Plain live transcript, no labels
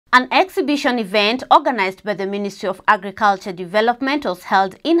An exhibition event organized by the Ministry of Agriculture Development was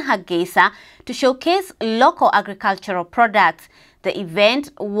held in Hargeisa to showcase local agricultural products. The event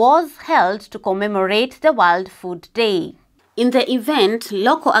was held to commemorate the World Food Day. In the event,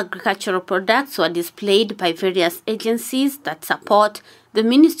 local agricultural products were displayed by various agencies that support the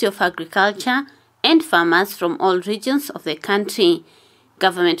Ministry of Agriculture and farmers from all regions of the country.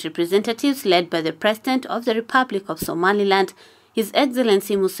 Government representatives led by the President of the Republic of Somaliland, His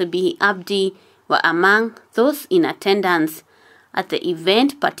Excellency Bihi Abdi, were among those in attendance. At the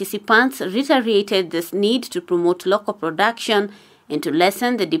event, participants reiterated this need to promote local production and to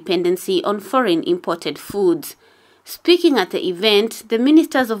lessen the dependency on foreign imported foods. Speaking at the event, the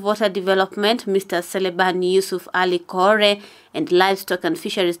Ministers of Water Development, Mr. Seleban Yusuf Ali Kore, and Livestock and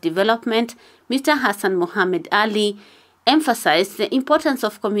Fisheries Development, Mr. Hassan Mohammed Ali, emphasized the importance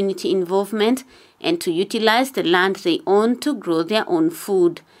of community involvement and to utilize the land they own to grow their own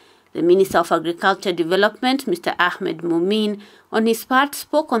food. The Minister of Agriculture Development, Mr. Ahmed Mumin, on his part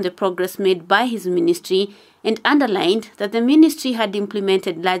spoke on the progress made by his ministry and underlined that the ministry had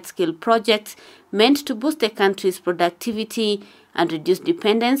implemented large-scale projects meant to boost the country's productivity and reduce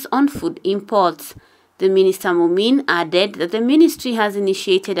dependence on food imports. The Minister Mumin added that the ministry has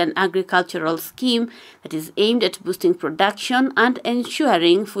initiated an agricultural scheme that is aimed at boosting production and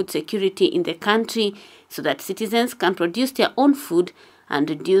ensuring food security in the country so that citizens can produce their own food and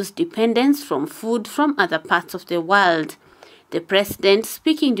reduce dependence from food from other parts of the world. The President,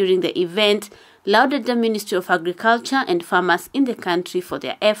 speaking during the event, lauded the Ministry of Agriculture and farmers in the country for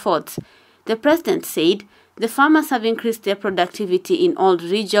their efforts. The President said the farmers have increased their productivity in all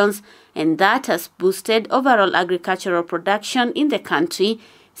regions, and that has boosted overall agricultural production in the country,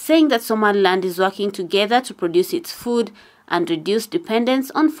 saying that Somaliland is working together to produce its food and reduce dependence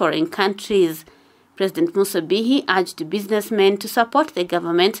on foreign countries. President Bihi urged businessmen to support the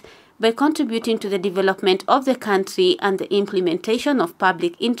government by contributing to the development of the country and the implementation of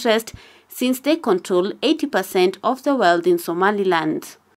public interest, since they control 80% of the wealth in Somaliland.